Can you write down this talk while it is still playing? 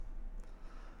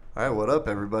All right, what up,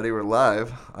 everybody? We're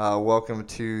live. Welcome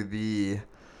to the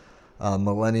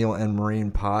Millennial and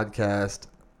Marine Podcast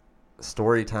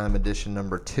Storytime Edition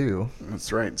number 2.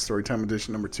 That's right. Storytime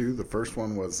edition number 2. The first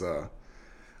one was The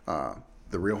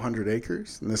Real 100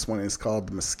 Acres, and this one is called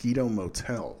The Mosquito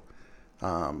Motel.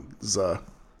 It's a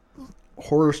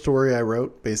horror story I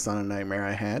wrote based on a nightmare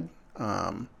I had,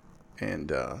 and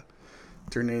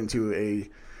turned it into a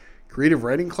creative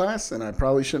writing class, and I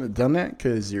probably shouldn't have done that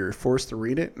because you're forced to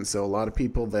read it, and so a lot of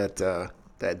people that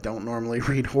don't normally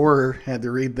read horror had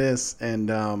to read this, and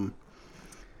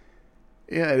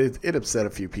yeah, it upset a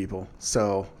few people.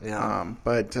 So, Yeah.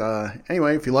 But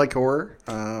anyway, if you like horror,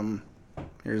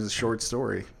 here's a short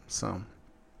story. So,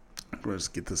 we'll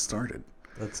just get this started.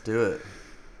 Let's do it.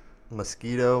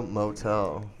 Mosquito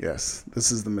Motel. Yes,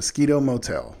 this is the Mosquito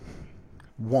Motel.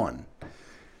 1.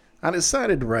 I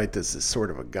decided to write this as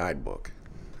sort of a guidebook.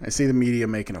 I see the media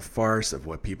making a farce of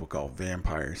what people call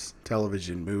vampires.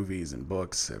 Television, movies, and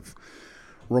books have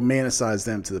romanticized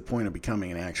them to the point of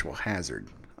becoming an actual hazard.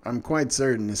 I'm quite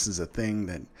certain this is a thing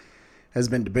that has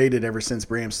been debated ever since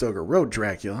Bram Stoker wrote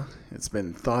Dracula. It's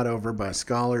been thought over by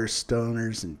scholars,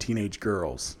 stoners, and teenage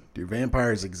girls. Do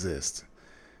vampires exist?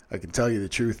 I can tell you the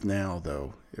truth now,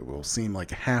 though it will seem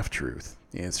like a half-truth.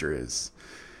 The answer is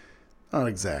not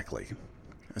exactly.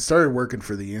 I started working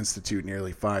for the Institute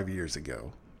nearly 5 years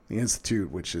ago. The Institute,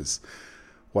 which is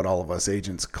what all of us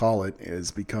agents call it,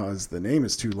 is because the name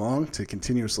is too long to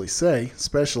continuously say,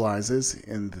 specializes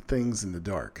in the things in the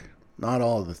dark. Not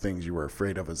all of the things you were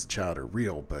afraid of as a child are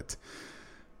real, but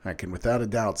I can without a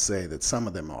doubt say that some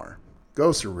of them are.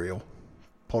 Ghosts are real.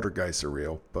 Poltergeists are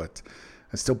real, but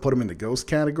I still put them in the ghost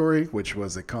category, which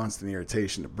was a constant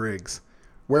irritation to Briggs.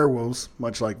 Werewolves,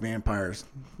 much like vampires,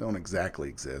 don't exactly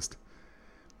exist.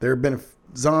 There have been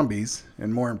zombies,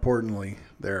 and more importantly,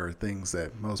 there are things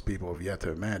that most people have yet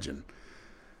to imagine.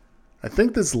 I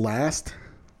think this last,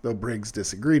 though Briggs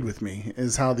disagreed with me,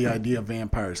 is how the idea of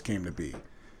vampires came to be.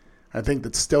 I think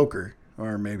that Stoker,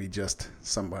 or maybe just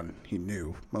someone he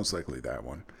knew, most likely that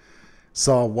one,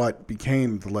 saw what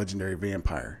became the legendary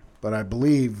vampire, but I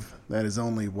believe that is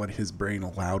only what his brain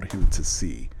allowed him to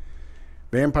see.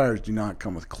 Vampires do not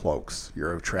come with cloaks,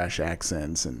 Eurotrash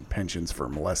accents, and pensions for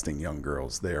molesting young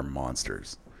girls. They are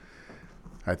monsters.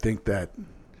 I think that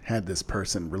had this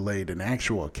person relayed an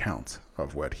actual account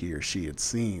of what he or she had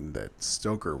seen, that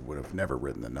Stoker would have never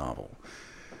written the novel,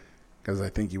 because I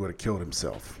think he would have killed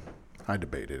himself. I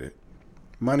debated it.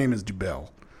 My name is Jubel.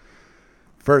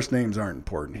 First names aren't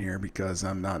important here because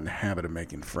I'm not in the habit of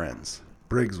making friends.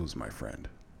 Briggs was my friend.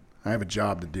 I have a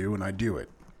job to do, and I do it.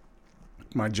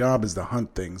 My job is to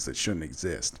hunt things that shouldn't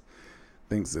exist,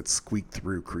 things that squeak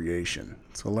through creation,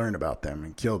 to learn about them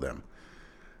and kill them.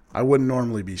 I wouldn't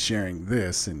normally be sharing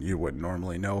this, and you wouldn't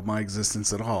normally know of my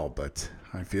existence at all, but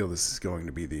I feel this is going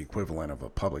to be the equivalent of a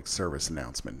public service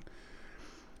announcement.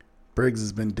 Briggs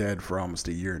has been dead for almost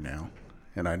a year now,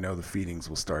 and I know the feedings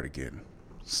will start again,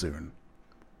 soon.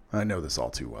 I know this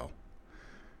all too well.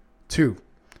 2.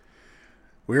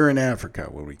 We were in Africa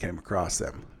when we came across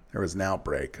them. There was an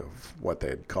outbreak of what they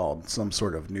had called some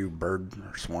sort of new bird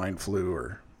or swine flu,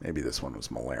 or maybe this one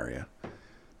was malaria.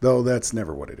 Though that's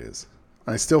never what it is.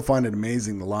 I still find it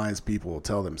amazing the lies people will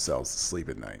tell themselves to sleep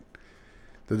at night.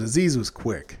 The disease was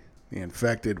quick. The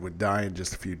infected would die in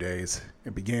just a few days.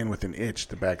 It began with an itch at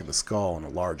the back of the skull and a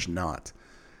large knot.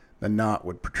 The knot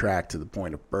would protract to the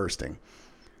point of bursting.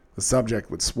 The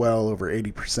subject would swell over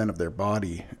 80% of their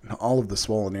body, and all of the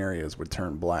swollen areas would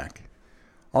turn black.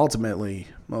 Ultimately,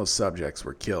 most subjects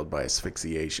were killed by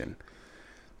asphyxiation.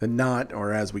 The knot,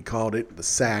 or as we called it, the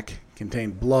sac,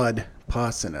 contained blood,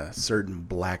 pus, and a certain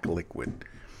black liquid.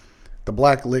 The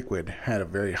black liquid had a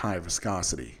very high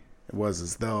viscosity. It was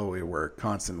as though it were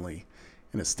constantly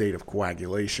in a state of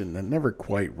coagulation that never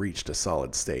quite reached a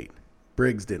solid state.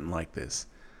 Briggs didn't like this.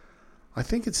 I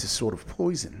think it's a sort of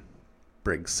poison,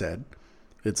 Briggs said.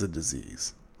 It's a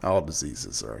disease. All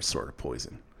diseases are a sort of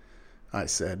poison, I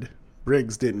said.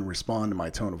 Briggs didn't respond to my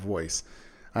tone of voice.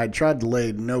 I had tried to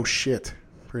lay no shit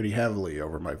pretty heavily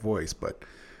over my voice, but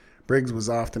Briggs was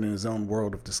often in his own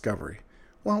world of discovery.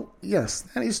 Well, yes,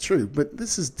 that is true, but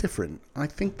this is different. I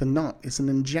think the knot is an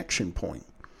injection point,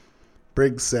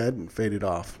 Briggs said and faded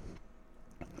off.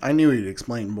 I knew he'd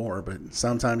explain more, but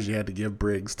sometimes you had to give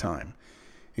Briggs time.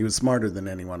 He was smarter than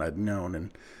anyone I'd known, and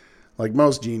like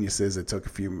most geniuses, it took a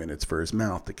few minutes for his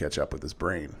mouth to catch up with his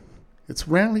brain. It's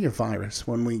rarely a virus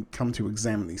when we come to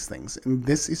examine these things, and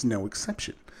this is no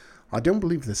exception. I don't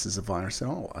believe this is a virus at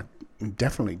all. I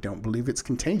definitely don't believe it's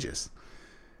contagious.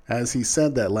 As he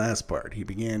said that last part, he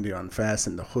began to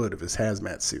unfasten the hood of his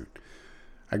hazmat suit.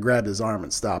 I grabbed his arm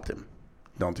and stopped him.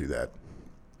 Don't do that.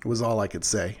 It was all I could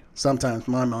say. Sometimes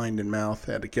my mind and mouth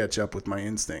had to catch up with my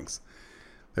instincts.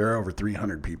 There are over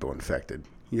 300 people infected.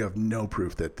 You have no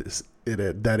proof that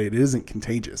it isn't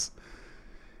contagious.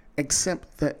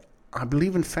 Except that I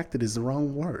believe infected is the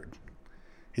wrong word,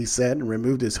 he said, and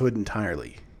removed his hood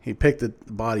entirely. He picked at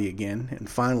the body again and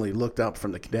finally looked up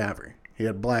from the cadaver. He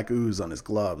had black ooze on his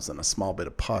gloves and a small bit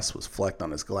of pus was flecked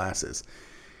on his glasses.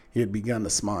 He had begun to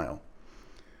smile.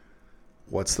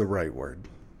 What's the right word?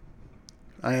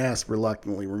 I asked,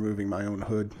 reluctantly removing my own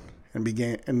hood and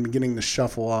beginning to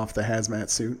shuffle off the hazmat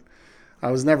suit.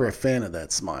 I was never a fan of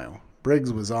that smile.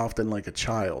 Briggs was often like a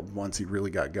child once he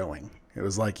really got going. It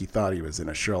was like he thought he was in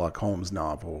a Sherlock Holmes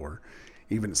novel or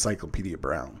even Encyclopedia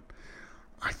Brown.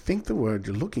 I think the word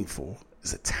you're looking for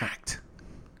is attacked.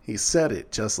 He said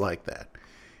it just like that.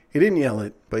 He didn't yell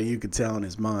it, but you could tell in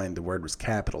his mind the word was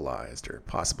capitalized or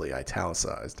possibly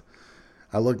italicized.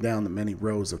 I looked down the many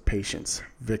rows of patients,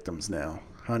 victims now,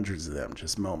 hundreds of them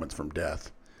just moments from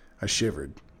death. I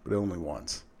shivered, but only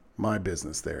once. My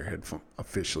business there had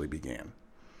officially began.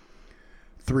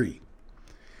 3.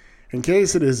 In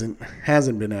case it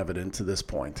hasn't been evident to this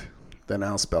point, then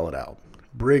I'll spell it out.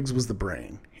 Briggs was the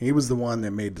brain. He was the one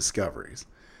that made discoveries.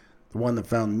 The one that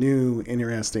found new,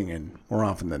 interesting, and more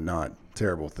often than not,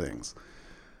 terrible things.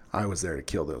 I was there to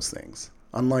kill those things.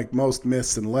 Unlike most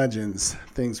myths and legends,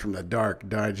 things from the dark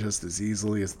die just as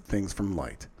easily as things from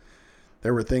light.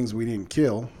 There were things we didn't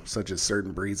kill, such as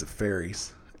certain breeds of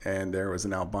fairies, and there was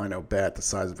an albino bat the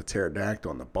size of a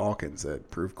pterodactyl in the Balkans that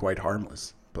proved quite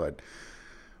harmless, but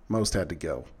most had to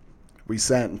go. We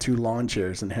sat in 2 lawn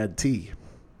chairs and had tea.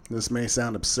 This may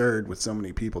sound absurd with so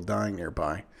many people dying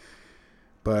nearby,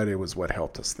 but it was what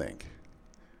helped us think.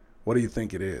 What do you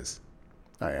think it is?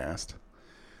 I asked.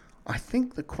 I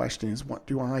think the question is, what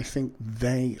do I think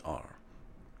they are?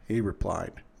 He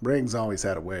replied. Briggs always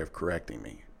had a way of correcting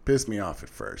me. Pissed me off at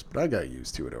first, but I got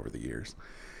used to it over the years.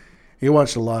 He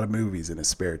watched a lot of movies in his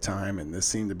spare time, and this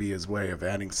seemed to be his way of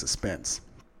adding suspense.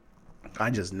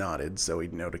 I just nodded so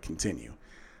he'd know to continue.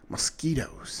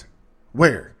 Mosquitoes.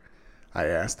 Where? I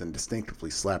asked and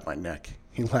distinctively slapped my neck.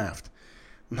 He laughed.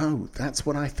 No, that's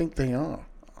what I think they are.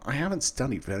 I haven't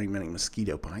studied very many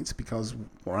mosquito bites because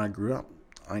where I grew up,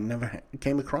 I never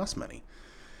came across many.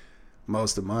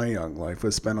 Most of my young life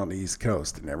was spent on the East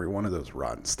Coast, and every one of those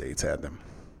rotten states had them.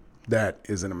 That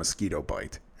isn't a mosquito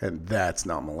bite, and that's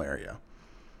not malaria,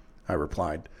 I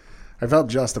replied. I felt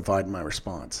justified in my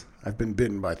response. I've been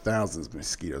bitten by thousands of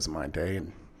mosquitoes in my day,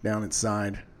 and down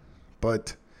inside,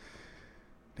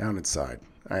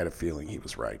 I had a feeling he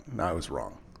was right, and I was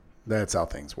wrong. That's how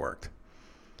things worked.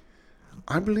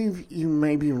 I believe you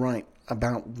may be right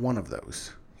about one of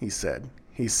those, he said.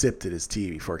 He sipped at his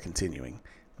tea before continuing.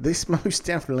 This most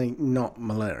definitely not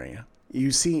malaria.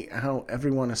 You see how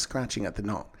everyone is scratching at the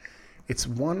knot. It's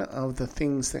one of the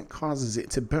things that causes it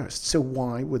to burst, so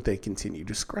why would they continue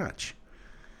to scratch?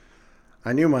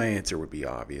 I knew my answer would be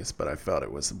obvious, but I felt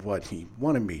it was what he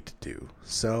wanted me to do,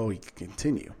 so he could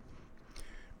continue.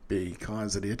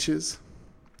 Because it itches?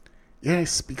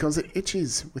 Yes, because it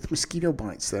itches. With mosquito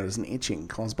bites, there is an itching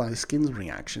caused by the skin's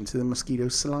reaction to the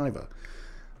mosquito's saliva.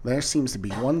 There seems to be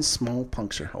one small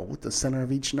puncture hole at the center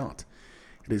of each knot.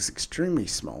 It is extremely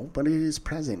small, but it is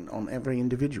present on every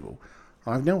individual.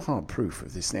 I have no hard proof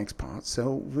of this next part,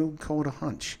 so we'll call it a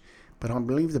hunch, but I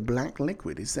believe the black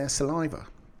liquid is their saliva.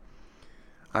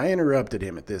 I interrupted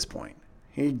him at this point.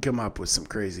 He'd come up with some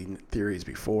crazy theories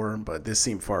before, but this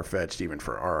seemed far-fetched even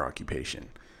for our occupation.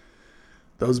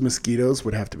 Those mosquitoes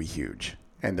would have to be huge,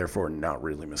 and therefore not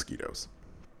really mosquitoes.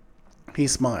 He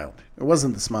smiled. It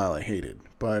wasn't the smile I hated,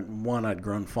 but one I'd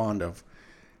grown fond of.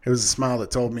 It was a smile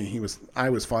that told me I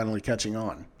was finally catching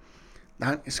on.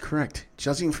 That is correct,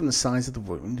 judging from the size of the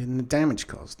wound and the damage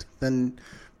caused. Then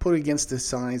put against the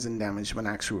size and damage of an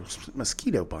actual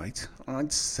mosquito bite,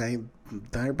 I'd say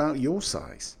they're about your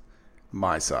size.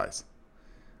 My size?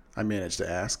 I managed to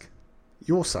ask.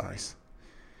 Your size,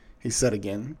 he said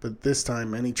again, but this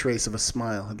time any trace of a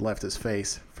smile had left his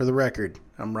face. For the record,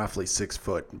 I'm roughly 6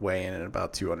 foot, weighing in at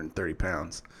about 230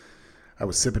 pounds. I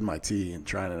was sipping my tea and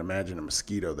trying to imagine a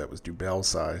mosquito that was Dubell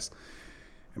size,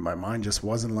 and my mind just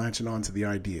wasn't latching on to the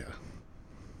idea.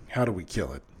 How do we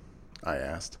kill it? I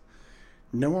asked.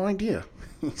 No idea,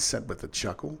 he said with a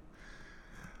chuckle.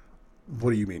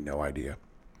 What do you mean, no idea?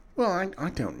 Well, I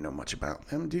don't know much about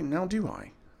them, do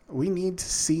I? We need to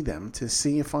see them to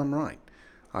see if I'm right.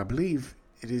 I believe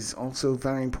it is also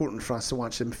very important for us to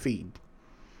watch them feed.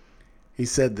 He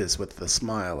said this with the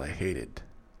smile I hated.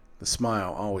 The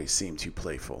smile always seemed too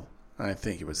playful. I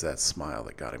think it was that smile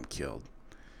that got him killed.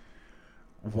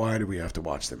 Why do we have to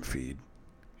watch them feed?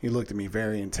 He looked at me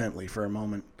very intently for a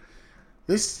moment.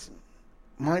 This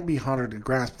might be harder to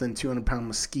grasp than 200-pound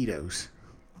mosquitoes.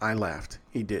 I laughed.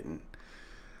 He didn't.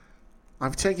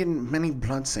 I've taken many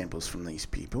blood samples from these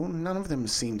people. None of them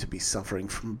seem to be suffering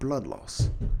from blood loss.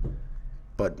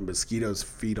 But mosquitoes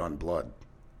feed on blood,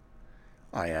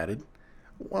 I added.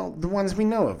 Well, the ones we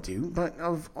know of do, but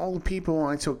of all the people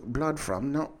I took blood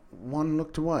from, not one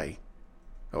looked away.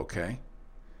 Okay,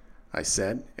 I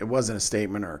said. It wasn't a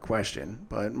statement or a question,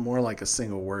 but more like a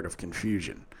single word of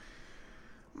confusion.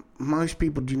 Most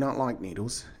people do not like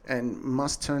needles and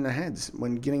must turn their heads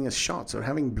when getting a shot or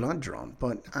having blood drawn,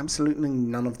 but absolutely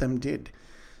none of them did.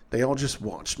 They all just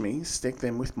watched me stick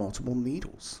them with multiple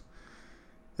needles.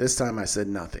 This time I said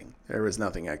nothing. There was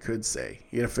nothing I could say.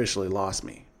 He had officially lost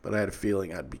me, but I had a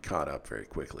feeling I'd be caught up very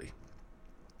quickly.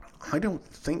 I don't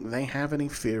think they have any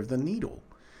fear of the needle.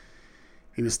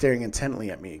 He was staring intently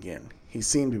at me again. He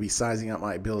seemed to be sizing up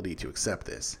my ability to accept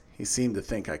this. He seemed to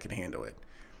think I could handle it.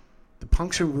 The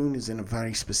puncture wound is in a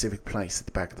very specific place at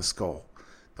the back of the skull.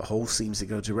 The hole seems to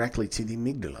go directly to the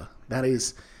amygdala. That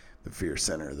is, the fear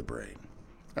center of the brain.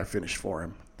 I finished for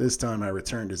him. This time I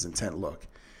returned his intent look.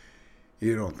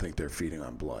 You don't think they're feeding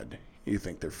on blood. You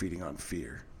think they're feeding on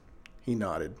fear. He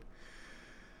nodded.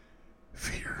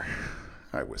 Fear,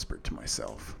 I whispered to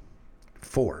myself.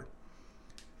 4.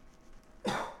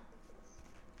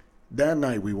 That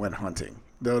night we went hunting,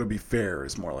 though to be fair, it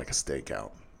was more like a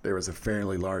stakeout. There was a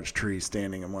fairly large tree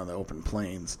standing in one of the open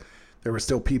plains. There were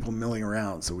still people milling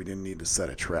around, so we didn't need to set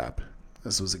a trap.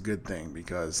 This was a good thing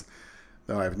because,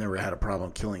 though I've never had a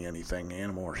problem killing anything,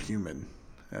 animal or human,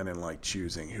 I didn't like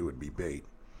choosing who would be bait.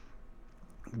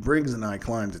 Briggs and I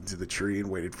climbed into the tree and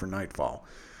waited for nightfall.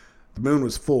 The moon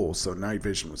was full, so night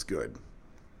vision was good.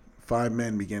 5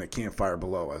 men began a campfire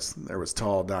below us. There was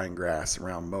tall, dying grass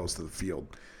around most of the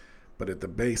field, but at the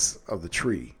base of the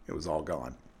tree, it was all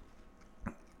gone.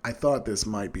 I thought this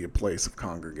might be a place of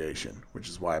congregation, which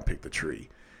is why I picked the tree.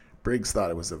 Briggs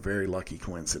thought it was a very lucky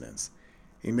coincidence.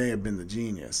 He may have been the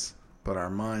genius, but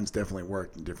our minds definitely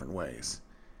worked in different ways.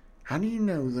 How do you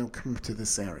know they'll come to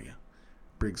this area?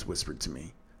 Briggs whispered to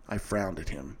me. I frowned at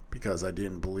him because I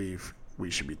didn't believe we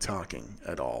should be talking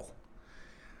at all.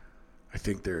 I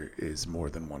think there is more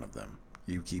than one of them.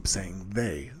 You keep saying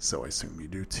they, so I assume you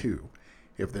do too.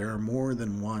 If there are more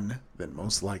than one, then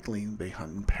most likely they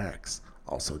hunt in packs.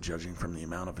 Also, judging from the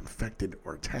amount of infected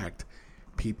or attacked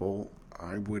people,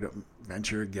 I would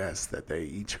venture a guess that they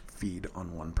each feed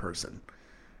on one person.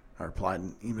 I replied in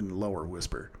an even lower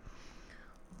whisper.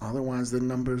 Otherwise, the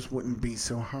numbers wouldn't be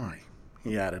so high,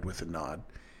 he added with a nod.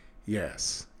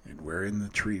 Yes, and we're in the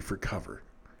tree for cover.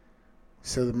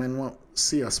 So the men won't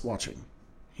see us watching,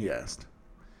 he asked.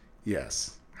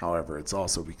 Yes, however, it's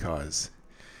also because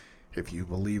if you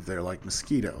believe they're like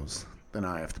mosquitoes, then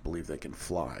I have to believe they can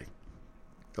fly.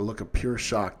 A look of pure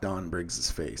shock dawned Briggs's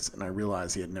face, and I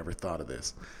realized he had never thought of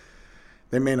this.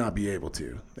 They may not be able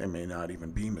to. They may not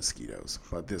even be mosquitoes,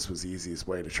 but this was the easiest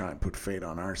way to try and put fate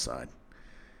on our side.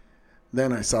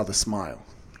 Then I saw the smile.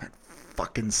 That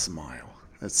fucking smile.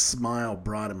 That smile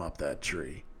brought him up that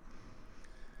tree.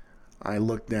 I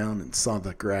looked down and saw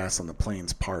the grass on the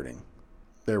plains parting.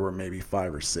 There were maybe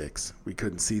 5 or 6. We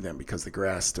couldn't see them because the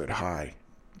grass stood high,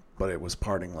 but it was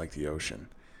parting like the ocean.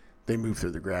 They moved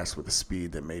through the grass with a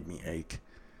speed that made me ache.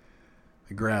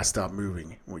 The grass stopped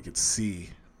moving, and we could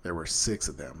see there were 6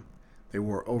 of them. They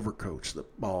wore overcoats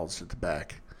that bulged at the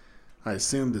back. I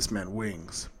assumed this meant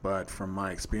wings, but from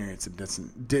my experience it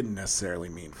didn't necessarily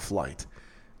mean flight.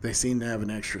 They seemed to have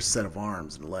an extra set of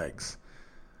arms and legs,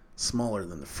 smaller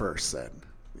than the first set.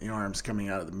 The arms coming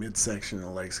out of the midsection and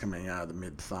the legs coming out of the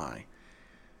mid-thigh.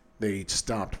 They each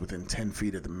stopped within 10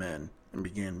 feet of the men and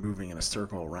began moving in a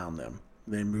circle around them.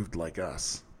 They moved like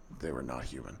us. They were not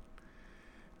human.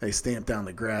 They stamped down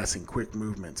the grass in quick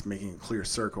movements, making a clear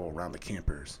circle around the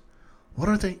campers. What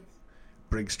are they?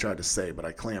 Briggs tried to say, but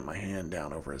I clamped my hand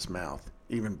down over his mouth.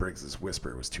 Even Briggs's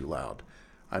whisper was too loud.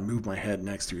 I moved my head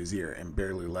next to his ear and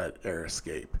barely let air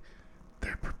escape.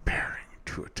 They're preparing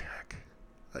to attack,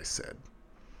 I said.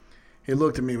 He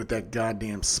looked at me with that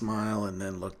goddamn smile and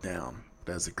then looked down.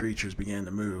 But as the creatures began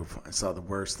to move, I saw the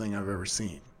worst thing I've ever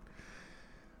seen.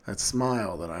 That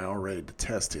smile that I already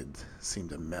detested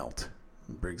seemed to melt,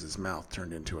 and Briggs's mouth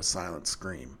turned into a silent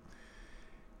scream.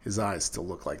 His eyes still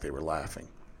looked like they were laughing.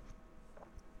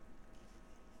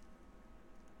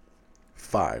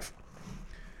 5.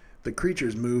 The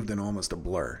creatures moved in almost a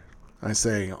blur. I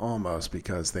say almost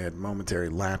because they had momentary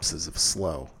lapses of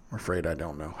slow. I'm afraid I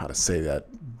don't know how to say that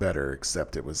better,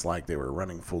 except it was like they were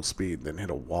running full speed, then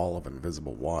hit a wall of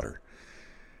invisible water.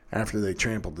 After they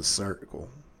trampled the circle,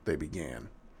 they began.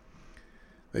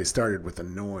 They started with a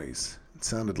noise, It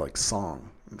sounded like song.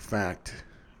 In fact,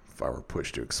 if I were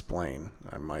pushed to explain,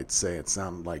 I might say it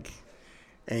sounded like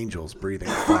angels breathing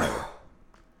fire.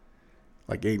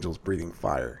 Like angels breathing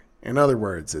fire. In other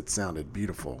words, it sounded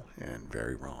beautiful and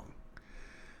very wrong.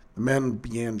 The men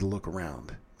began to look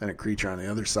around. Then a creature on the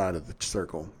other side of the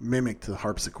circle mimicked the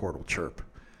harpsichordal chirp.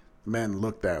 The men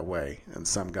looked that way, and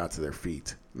some got to their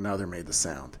feet. Another made the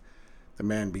sound. The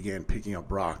men began picking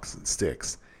up rocks and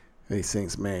sticks. These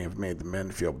things may have made the men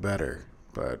feel better,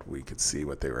 but we could see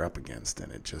what they were up against,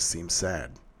 and it just seemed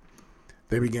sad.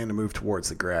 They began to move towards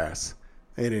the grass.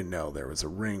 They didn't know there was a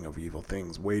ring of evil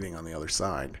things waiting on the other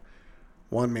side.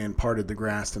 One man parted the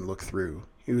grass and looked through.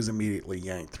 He was immediately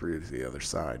yanked through to the other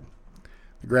side.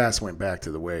 The grass went back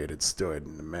to the way it had stood,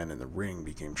 and the men in the ring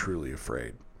became truly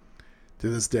afraid. To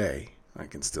this day, I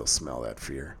can still smell that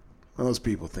fear. Most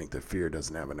people think that fear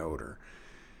doesn't have an odor,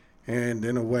 and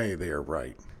in a way they are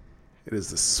right. It is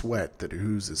the sweat that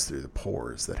oozes through the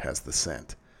pores that has the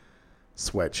scent.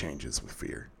 Sweat changes with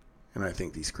fear, and I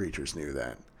think these creatures knew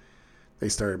that. They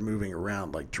started moving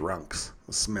around like drunks,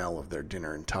 the smell of their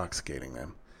dinner intoxicating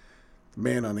them. The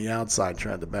man on the outside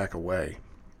tried to back away,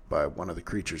 but one of the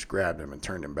creatures grabbed him and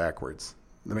turned him backwards.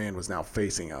 The man was now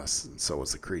facing us, and so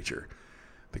was the creature.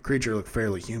 The creature looked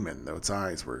fairly human, though its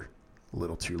eyes were a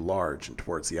little too large and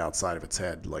towards the outside of its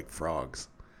head like frogs.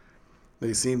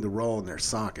 They seemed to roll in their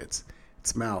sockets.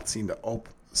 Its mouth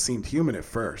seemed human at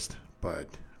first, but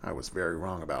I was very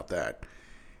wrong about that.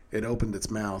 It opened its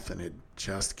mouth, and it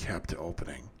just kept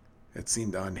opening. It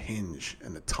seemed to unhinge,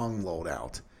 and the tongue lolled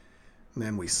out. And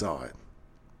then we saw it.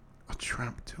 "A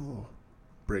trapdoor,"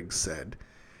 Briggs said,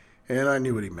 and I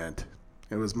knew what he meant.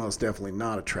 It was most definitely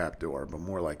not a trapdoor, but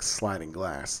more like sliding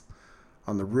glass.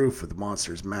 On the roof of the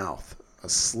monster's mouth, a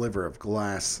sliver of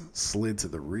glass slid to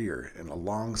the rear, and a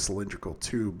long cylindrical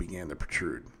tube began to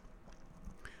protrude.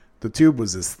 The tube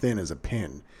was as thin as a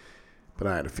pin, but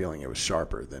I had a feeling it was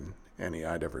sharper than any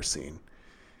I'd ever seen.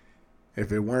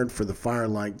 If it weren't for the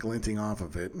firelight glinting off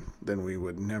of it, then we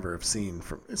would never have seen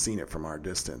it from our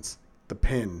distance. The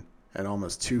pin, at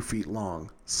almost 2 feet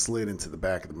long, slid into the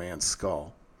back of the man's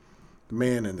skull. The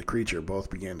man and the creature both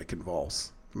began to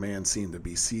convulse. The man seemed to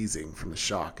be seizing from the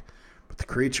shock, but the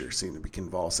creature seemed to be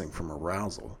convulsing from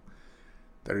arousal.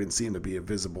 There didn't seem to be a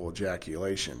visible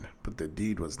ejaculation, but the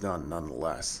deed was done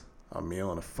nonetheless. A meal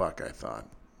and a fuck, I thought,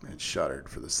 and shuddered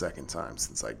for the second time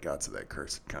since I got to that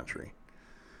cursed country.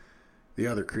 The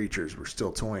other creatures were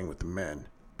still toying with the men.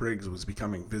 Briggs was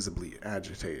becoming visibly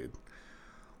agitated.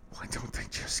 "Why don't they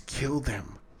just kill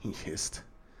them?" he hissed.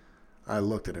 I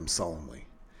looked at him solemnly.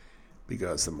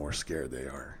 "Because the more scared they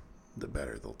are, the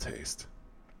better they'll taste,"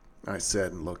 I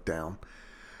said and looked down.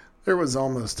 There was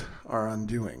almost our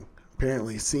undoing.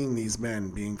 Apparently seeing these men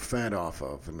being fed off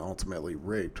of and ultimately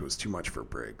raped was too much for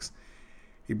Briggs.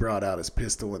 He brought out his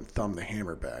pistol and thumbed the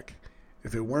hammer back.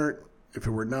 If it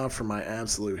were not for my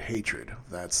absolute hatred of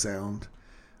that sound,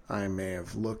 I may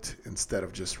have looked instead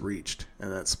of just reached,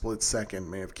 and that split second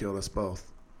may have killed us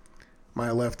both.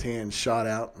 My left hand shot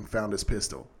out and found his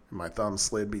pistol, and my thumb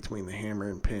slid between the hammer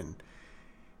and pin.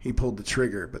 He pulled the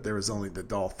trigger, but there was only the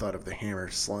dull thud of the hammer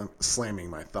slamming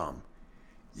my thumb.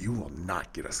 "You will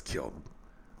not get us killed.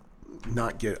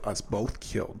 Not get us both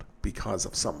killed because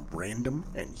of some random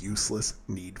and useless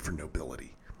need for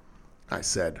nobility," I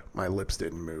said. My lips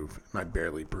didn't move, and I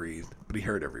barely breathed, but he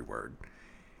heard every word.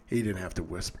 We didn't have to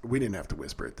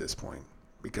whisper at this point,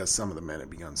 because some of the men had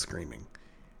begun screaming.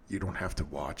 "You don't have to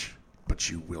watch, but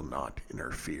you will not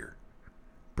interfere."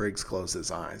 Briggs closed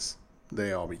his eyes.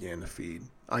 They all began to feed.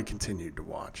 I continued to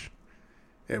watch.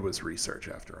 It was research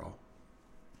after all.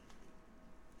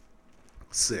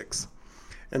 6.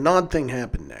 An odd thing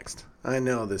happened next. I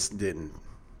know this didn't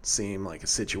seem like a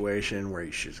situation where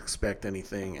you should expect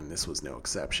anything, and this was no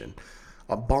exception.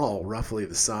 A ball roughly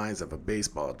the size of a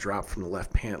baseball dropped from the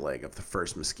left pant leg of the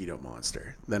first mosquito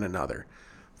monster. Then another.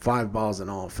 5 balls in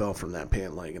all fell from that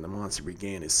pant leg, and the monster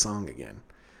began his song again.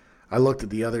 I looked at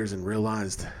the others and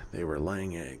realized they were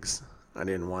laying eggs. I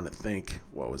didn't want to think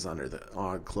what was under the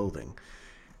odd clothing,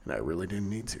 and I really didn't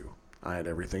need to. I had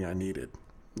everything I needed.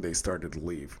 They started to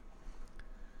leave.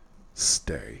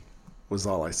 "Stay," was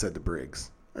all I said to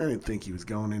Briggs. I didn't think he was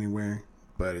going anywhere,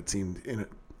 but it seemed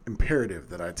imperative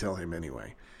that I tell him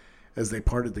anyway. As they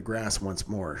parted the grass once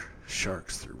more,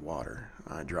 sharks through water,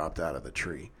 I dropped out of the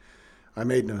tree. I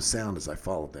made no sound as I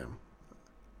followed them.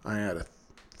 I had a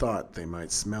thought they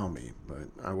might smell me, but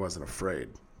I wasn't afraid.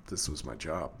 This was my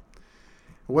job.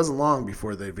 It wasn't long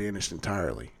before they vanished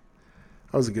entirely.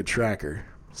 I was a good tracker,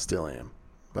 still am,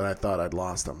 but I thought I'd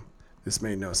lost them. This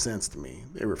made no sense to me.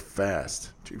 They were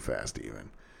fast, too fast even.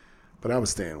 But I was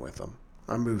staying with them.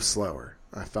 I moved slower.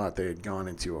 I thought they had gone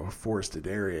into a forested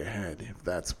area ahead, if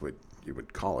that's what you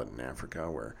would call it in Africa,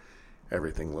 where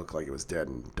everything looked like it was dead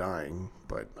and dying,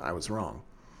 but I was wrong.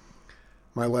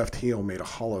 My left heel made a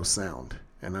hollow sound,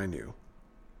 and I knew.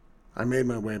 I made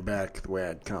my way back the way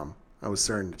I'd come. I was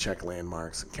certain to check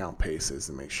landmarks and count paces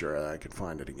and make sure that I could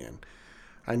find it again.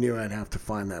 I knew I'd have to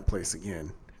find that place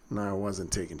again, and I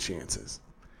wasn't taking chances.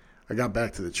 I got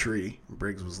back to the tree, and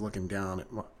Briggs was looking down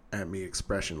at me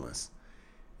expressionless.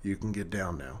 "You can get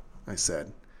down now," I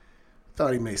said.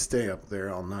 Thought he may stay up there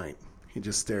all night. He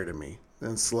just stared at me.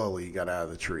 Then slowly he got out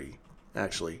of the tree.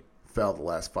 Actually, fell the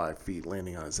last 5 feet,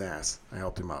 landing on his ass. I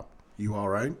helped him up. "You all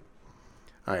right?"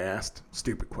 I asked.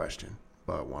 Stupid question,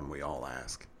 but one we all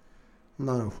ask.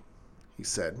 "No," he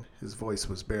said. His voice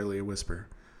was barely a whisper.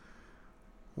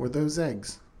 "Were those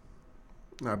eggs?"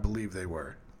 I believe they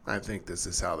were. I think this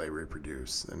is how they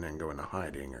reproduce and then go into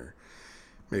hiding, or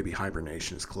maybe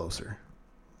hibernation is closer.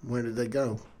 "Where did they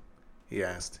go?" he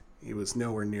asked. He was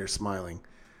nowhere near smiling,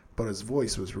 but his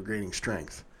voice was regaining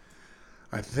strength.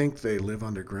 "I think they live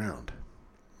underground,"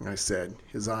 I said.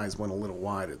 His eyes went a little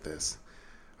wide at this.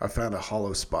 "I found a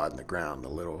hollow spot in the ground a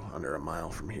little under a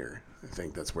mile from here. I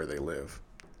think that's where they live."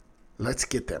 "Let's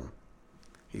get them,"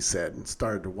 he said, and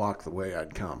started to walk the way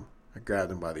I'd come. I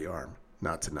grabbed him by the arm.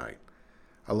 "Not tonight."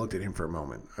 I looked at him for a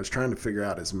moment. I was trying to figure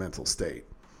out his mental state.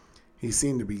 He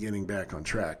seemed to be getting back on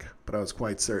track, but I was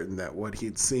quite certain that what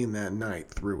he'd seen that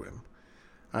night threw him.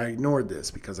 I ignored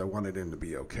this because I wanted him to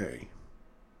be okay.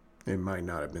 It might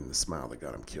not have been the smile that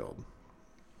got him killed.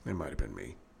 It might have been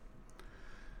me.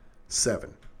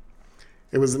 7.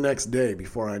 It was the next day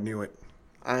before I knew it.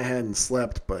 I hadn't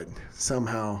slept, but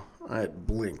somehow I had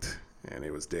blinked, and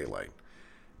it was daylight.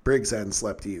 Briggs hadn't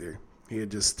slept either. He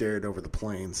had just stared over the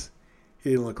plains.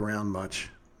 He didn't look around much,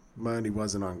 but he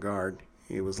wasn't on guard.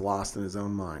 He was lost in his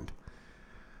own mind.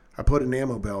 I put an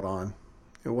ammo belt on.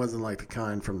 It wasn't like the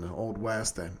kind from the Old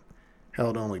West that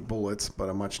held only bullets, but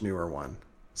a much newer one.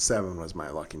 7 was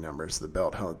my lucky number, so the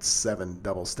belt held 7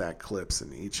 double-stacked clips,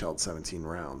 and each held 17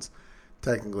 rounds.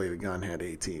 Technically, the gun had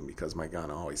 18 because my gun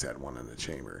always had one in the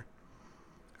chamber.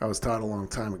 I was taught a long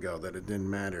time ago that it didn't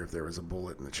matter if there was a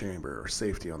bullet in the chamber or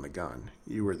safety on the gun.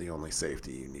 You were the only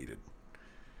safety you needed.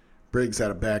 Briggs had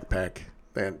a backpack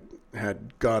that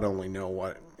had God only know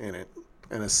what in it,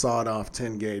 and a sawed-off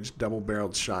 10-gauge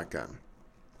double-barreled shotgun.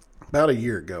 About a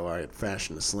year ago, I had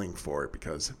fashioned a sling for it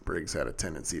because Briggs had a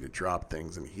tendency to drop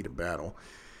things in the heat of battle.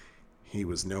 He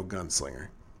was no gunslinger.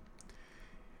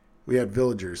 We had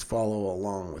villagers follow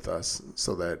along with us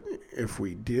so that if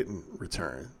we didn't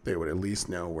return, they would at least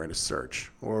know where to search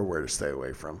or where to stay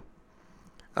away from.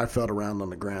 I felt around on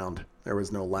the ground. There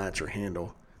was no latch or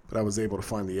handle, but I was able to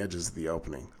find the edges of the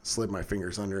opening, slid my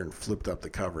fingers under, and flipped up the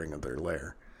covering of their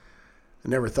lair. I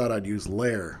never thought I'd use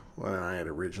lair when I had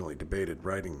originally debated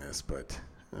writing this, but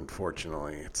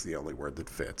unfortunately, it's the only word that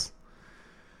fits.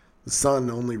 The sun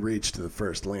only reached to the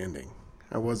first landing.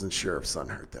 I wasn't sure if sun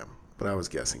hurt them, but I was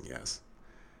guessing yes.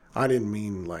 I didn't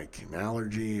mean like an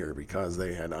allergy or because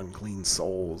they had unclean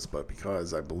souls, but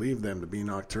because I believed them to be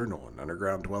nocturnal and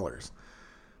underground dwellers.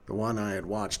 The one I had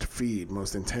watched feed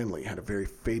most intently had a very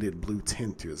faded blue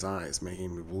tint to his eyes,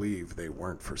 making me believe they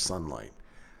weren't for sunlight.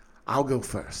 "I'll go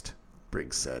first,"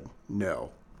 Briggs said.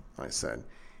 "No," I said.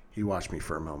 He watched me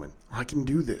for a moment. "I can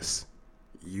do this."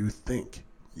 "You think.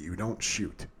 You don't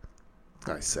shoot,"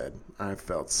 I said. I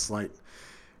felt slight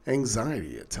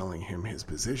anxiety at telling him his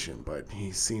position, but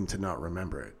he seemed to not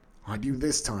remember it. "I do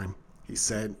this time," he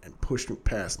said, and pushed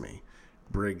past me.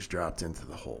 Briggs dropped into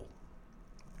the hole.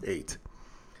 8.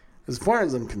 As far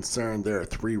as I'm concerned, there are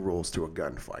 3 rules to a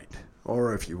gunfight.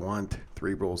 Or, if you want,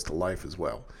 3 rules to life as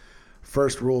well.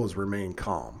 First rule is remain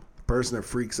calm. The person that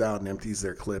freaks out and empties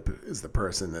their clip is the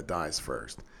person that dies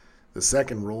first. The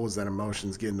second rule is that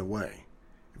emotions get in the way.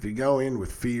 If you go in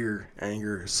with fear,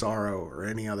 anger, sorrow, or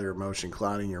any other emotion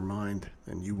clouding your mind,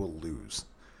 then you will lose.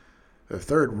 The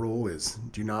third rule is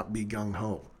do not be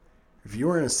gung-ho. If you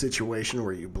are in a situation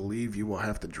where you believe you will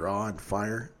have to draw and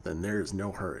fire, then there is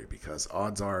no hurry because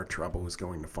odds are trouble is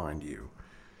going to find you.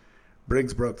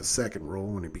 Briggs broke the second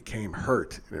rule when he became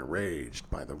hurt and enraged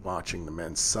by watching the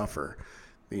men suffer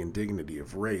the indignity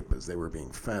of rape as they were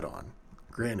being fed on.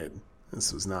 Granted,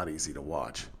 this was not easy to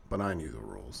watch, but I knew the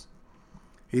rules.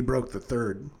 He broke the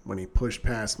third when he pushed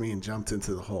past me and jumped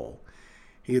into the hole.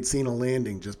 He had seen a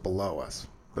landing just below us,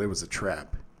 but it was a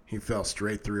trap. He fell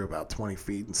straight through about 20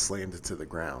 feet and slammed into the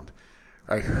ground.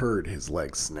 I heard his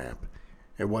leg snap.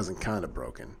 It wasn't kind of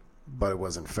broken, but it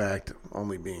was in fact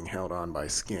only being held on by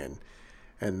skin,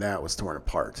 and that was torn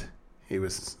apart.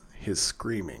 His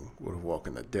screaming would have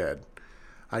woken the dead.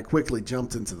 I quickly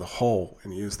jumped into the hole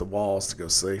and used the walls to go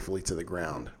safely to the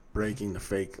ground. Breaking the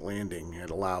fake landing had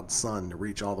allowed sun to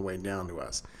reach all the way down to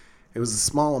us. It was a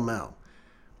small amount,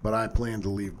 but I planned to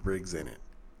leave Briggs in it.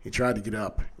 He tried to get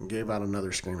up and gave out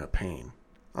another scream of pain.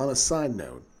 On a side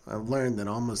note, I've learned that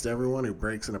almost everyone who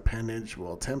breaks an appendage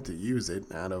will attempt to use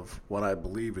it out of what I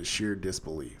believe is sheer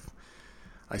disbelief.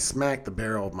 I smacked the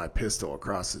barrel of my pistol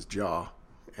across his jaw,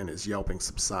 and his yelping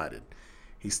subsided.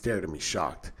 He stared at me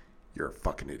shocked. "You're a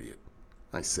fucking idiot,"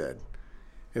 I said.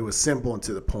 It was simple and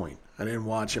to the point. I didn't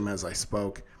watch him as I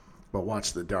spoke, but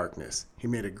watched the darkness. He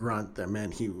made a grunt that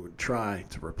meant he would try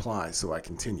to reply, so I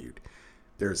continued.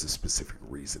 "There is a specific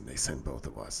reason they sent both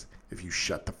of us. If you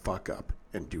shut the fuck up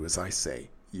and do as I say,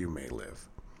 you may live."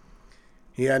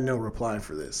 He had no reply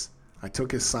for this. I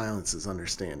took his silence as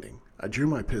understanding. I drew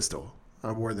my pistol.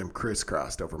 I wore them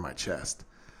crisscrossed over my chest.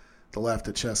 The left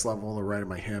at chest level, the right at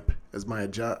my hip. As my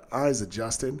eyes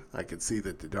adjusted, I could see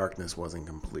that the darkness wasn't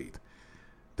complete.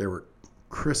 There were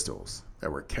crystals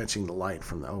that were catching the light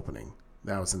from the opening.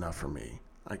 That was enough for me.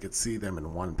 I could see them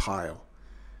in one pile.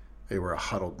 They were a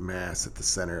huddled mass at the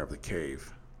center of the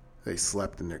cave. They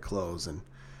slept in their clothes, and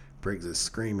Briggs's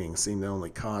screaming seemed to only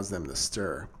cause them to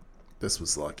stir. This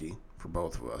was lucky for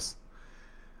both of us.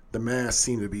 The mass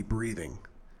seemed to be breathing.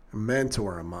 A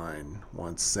mentor of mine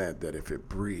once said that if it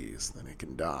breathes, then it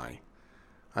can die.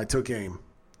 I took aim.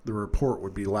 The report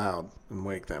would be loud and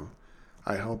wake them.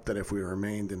 I hoped that if we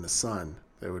remained in the sun,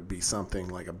 there would be something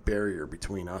like a barrier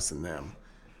between us and them.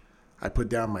 I put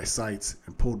down my sights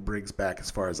and pulled Briggs back as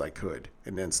far as I could,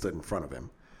 and then stood in front of him.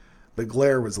 The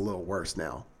glare was a little worse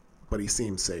now, but he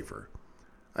seemed safer.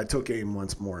 I took aim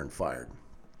once more and fired.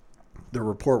 The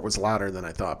report was louder than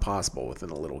I thought possible within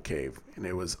a little cave, and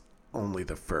it was only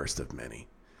the first of many.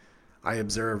 I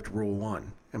observed Rule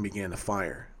 1 and began to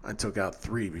fire. I took out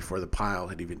 3 before the pile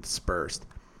had even dispersed.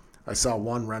 I saw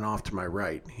one run off to my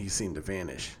right. He seemed to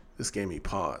vanish. This gave me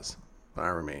pause, but I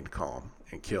remained calm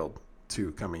and killed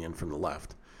 2 coming in from the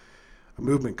left. A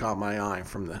movement caught my eye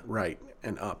from the right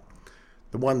and up.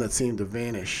 The one that seemed to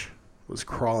vanish was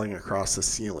crawling across the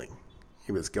ceiling.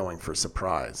 He was going for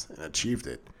surprise and achieved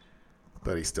it,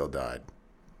 but he still died.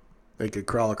 They could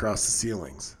crawl across the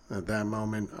ceilings. At that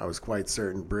moment, I was quite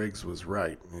certain Briggs was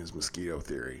right in his mosquito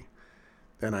theory.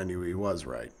 Then I knew he was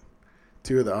right.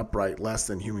 2 of the upright,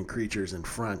 less-than-human creatures in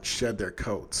front shed their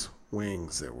coats,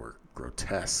 wings that were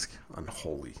grotesque,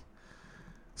 unholy.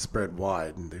 Spread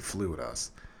wide, and they flew at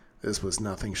us. This was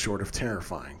nothing short of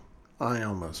terrifying. I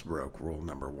almost broke rule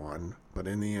number 1, but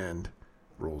in the end,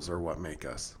 rules are what make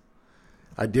us.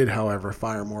 I did, however,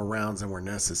 fire more rounds than were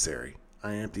necessary.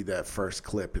 I emptied that first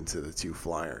clip into the 2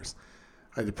 flyers.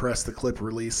 I depressed the clip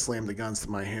release, slammed the guns to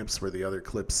my hips where the other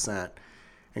clips sat,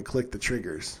 and clicked the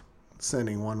triggers,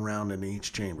 sending 1 round into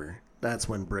each chamber. That's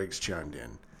when Briggs chimed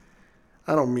in.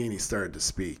 I don't mean he started to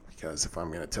speak, because if I'm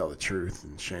going to tell the truth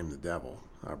and shame the devil,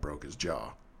 I broke his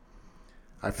jaw.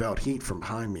 I felt heat from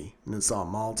behind me, and then saw a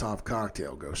Molotov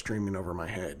cocktail go streaming over my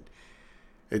head.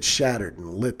 It shattered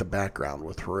and lit the background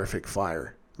with horrific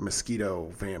fire.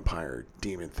 Mosquito, vampire,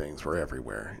 demon things were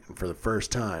everywhere, and for the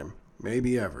first time,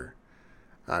 maybe ever,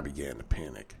 I began to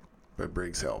panic. But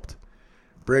Briggs helped.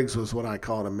 Briggs was what I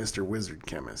called a Mr. Wizard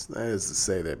chemist. That is to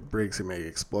say that Briggs could make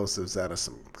explosives out of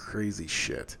some crazy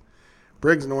shit.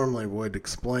 Briggs normally would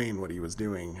explain what he was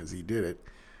doing as he did it,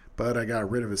 but I got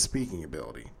rid of his speaking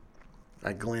ability.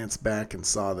 I glanced back and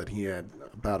saw that he had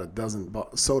about a dozen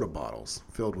soda bottles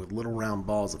filled with little round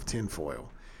balls of tinfoil.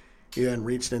 He then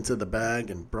reached into the bag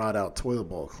and brought out toilet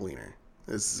bowl cleaner.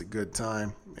 This is a good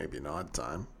time, maybe an odd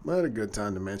time, but a good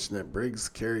time to mention that Briggs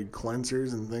carried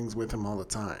cleansers and things with him all the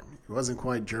time. He wasn't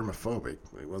quite germophobic,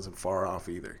 but he wasn't far off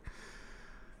either.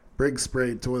 Briggs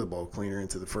sprayed toilet bowl cleaner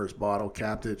into the first bottle,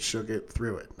 capped it, shook it,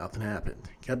 threw it. Nothing happened.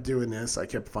 He kept doing this. I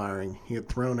kept firing. He had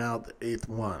thrown out the 8th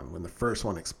one when the first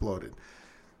one exploded.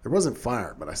 There wasn't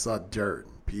fire, but I saw dirt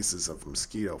and pieces of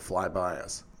mosquito fly by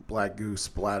us. Black goo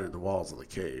splattered the walls of the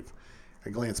cave. I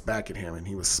glanced back at him, and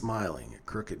he was smiling, a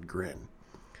crooked grin.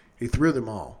 He threw them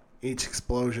all. Each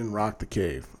explosion rocked the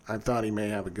cave. I thought he may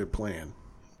have a good plan.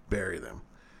 Bury them.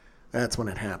 That's when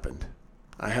it happened.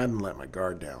 I hadn't let my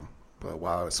guard down, but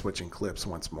while I was switching clips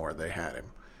once more, they had him.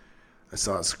 I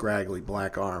saw a scraggly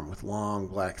black arm with long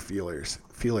black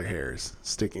feeler hairs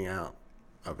sticking out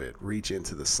of it reach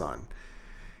into the sun.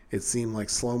 It seemed like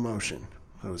slow motion.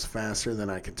 It was faster than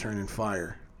I could turn and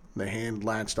fire. The hand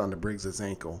latched onto Briggs's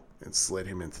ankle and slid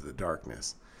him into the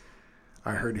darkness.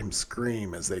 I heard him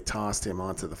scream as they tossed him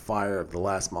onto the fire of the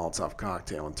last Molotov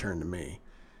cocktail and turned to me.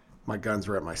 My guns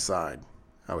were at my side.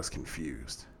 I was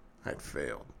confused. I had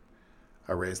failed.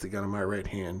 I raised the gun in my right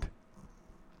hand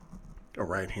a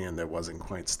right hand that wasn't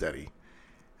quite steady,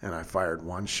 and I fired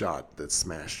one shot that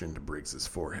smashed into Briggs's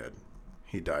forehead.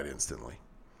 He died instantly.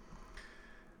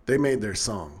 They made their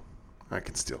song. I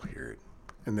can still hear it.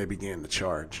 And they began to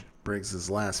charge. Briggs's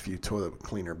last few toilet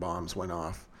cleaner bombs went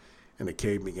off, and the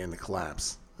cave began to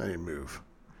collapse. I didn't move.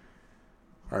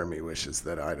 Part of me wishes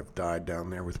that I'd have died down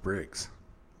there with Briggs.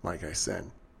 Like I said,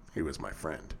 he was my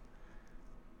friend.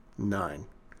 9.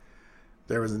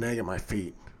 There was an egg at my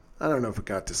feet. I don't know if it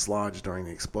got dislodged during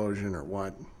the explosion or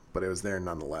what, but it was there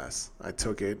nonetheless. I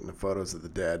took it and the photos of the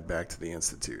dead back to the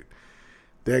Institute.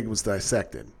 The egg was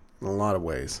dissected. In a lot of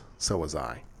ways, so was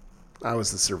I. I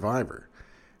was the survivor,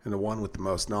 and the one with the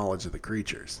most knowledge of the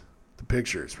creatures. The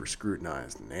pictures were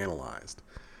scrutinized and analyzed.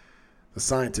 The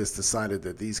scientists decided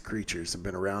that these creatures have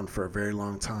been around for a very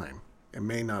long time. It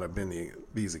may not have been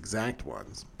these exact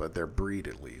ones, but their breed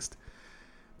at least.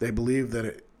 They believe that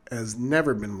it has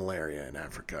never been malaria in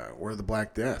Africa, or the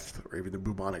Black Death, or even the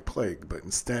bubonic plague, but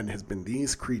instead has been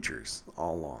these creatures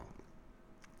all along.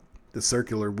 The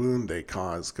circular wound they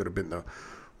caused could have been the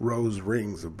rose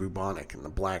rings of bubonic, and the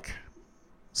black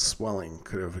swelling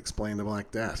could have explained the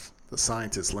Black Death. The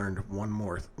scientists learned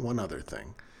one other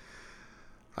thing.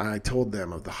 I told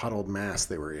them of the huddled mass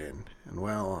they were in, and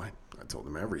well, I told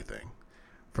them everything.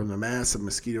 From the mass of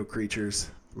mosquito creatures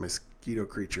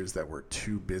that were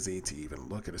too busy to even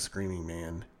look at a screaming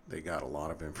man, they got a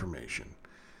lot of information.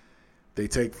 They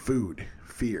take food,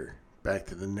 fear, back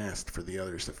to the nest for the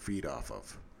others to feed off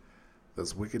of.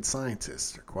 Those wicked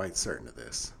scientists are quite certain of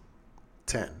this.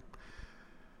 10.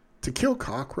 To kill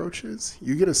cockroaches,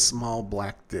 you get a small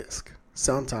black disc,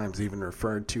 sometimes even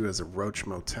referred to as a roach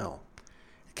motel.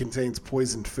 It contains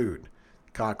poisoned food.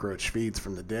 The cockroach feeds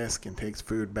from the disc and takes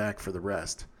food back for the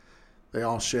rest. They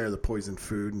all share the poisoned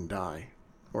food and die,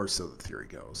 or so the theory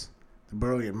goes. The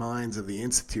brilliant minds of the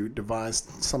Institute devised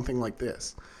something like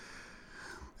this.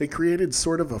 They created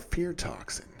sort of a fear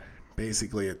toxin.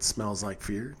 Basically, it smells like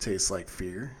fear, tastes like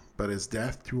fear, but is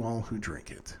death to all who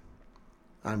drink it.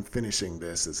 I'm finishing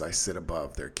this as I sit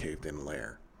above their caved-in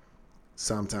lair.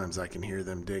 Sometimes I can hear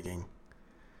them digging.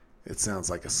 It sounds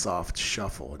like a soft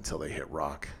shuffle until they hit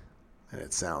rock, and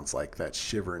it sounds like that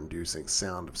shiver-inducing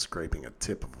sound of scraping a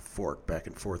tip of a fork back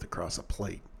and forth across a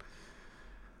plate.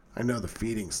 I know the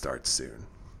feeding starts soon.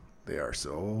 They are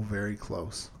so very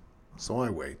close. So I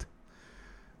wait.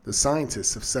 The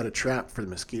scientists have set a trap for the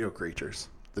mosquito creatures,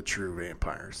 the true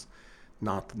vampires,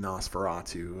 not the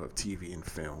Nosferatu of TV and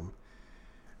film.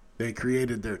 They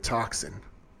created their toxin,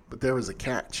 but there was a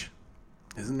catch.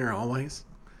 Isn't there always?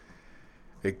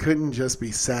 It couldn't just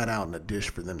be sat out in a dish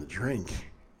for them to drink.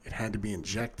 It had to be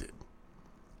injected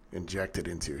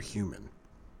into a human.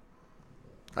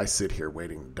 I sit here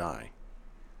waiting to die,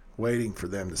 waiting for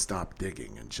them to stop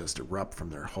digging and just erupt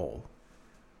from their hole.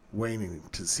 Waiting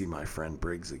to see my friend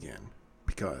Briggs again,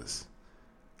 because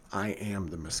I am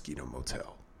the Mosquito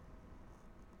Motel.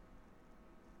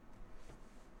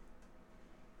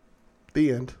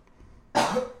 The end.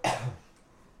 That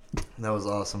was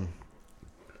awesome.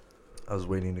 I was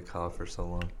waiting to cough for so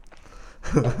long.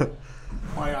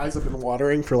 My eyes have been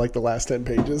watering for like the last 10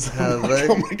 pages. Have they?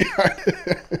 Oh my god.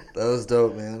 That was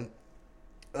dope, man.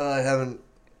 I haven't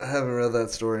read that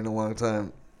story in a long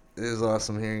time. It was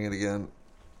awesome hearing it again.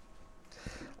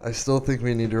 I still think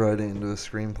we need to write it into a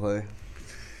screenplay.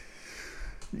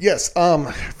 Yes.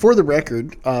 For the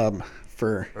record,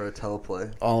 for Or a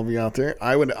teleplay. all of you out there,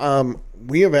 I would.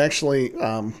 We have actually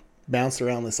bounced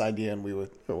around this idea, and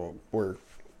we're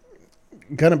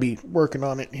gonna be working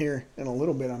on it here in a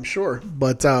little bit, I'm sure.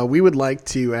 But we would like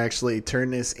to actually turn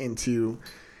this into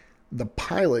the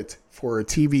pilot for a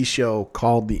TV show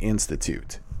called The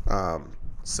Institute.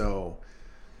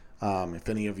 If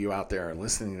any of you out there are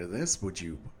listening to this, would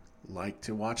you like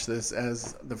to watch this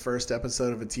as the first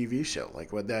episode of a TV show?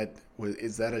 Like,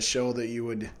 is that a show that you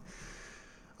would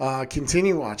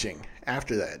continue watching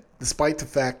after that? Despite the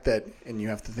fact that, and you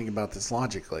have to think about this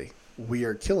logically, we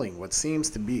are killing what seems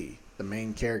to be the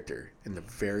main character in the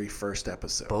very first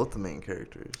episode. Both the main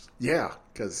characters. Yeah,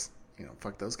 because,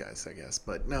 fuck those guys, I guess.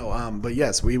 But no, but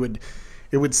yes, it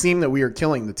would seem that we are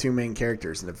killing the two main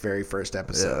characters in the very first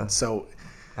episode. Yeah. So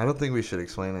I don't think we should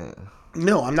explain it.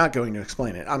 no, I'm not going to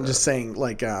explain it. I'm just saying,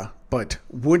 but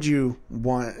would you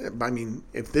want,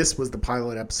 if this was the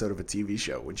pilot episode of a TV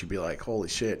show, would you be like, holy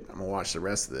shit, I'm going to watch the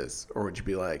rest of this? Or would you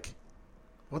be like,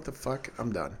 what the fuck?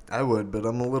 I'm done. I would, but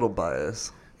I'm a little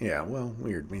biased. Yeah, well,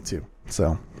 weird. Me too.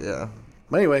 So, Yeah.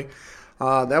 but anyway,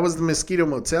 that was the Mosquito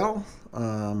Motel.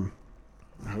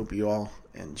 I hope you all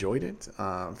enjoyed it.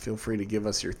 Feel free to give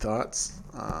us your thoughts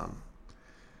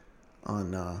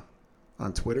on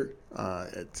Twitter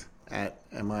at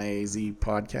MIAZ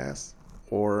Podcast.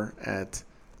 or at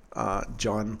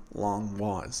John Long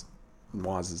Woz.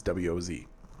 Woz is W-O-Z.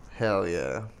 Hell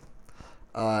yeah.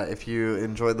 If you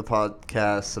enjoyed the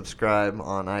podcast, subscribe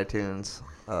on iTunes,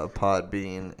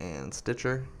 Podbean, and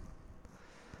Stitcher.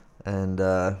 And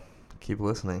keep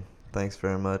listening. Thanks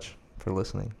very much for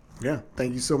listening. Yeah,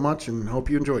 thank you so much, and hope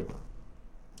you enjoyed.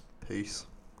 Peace.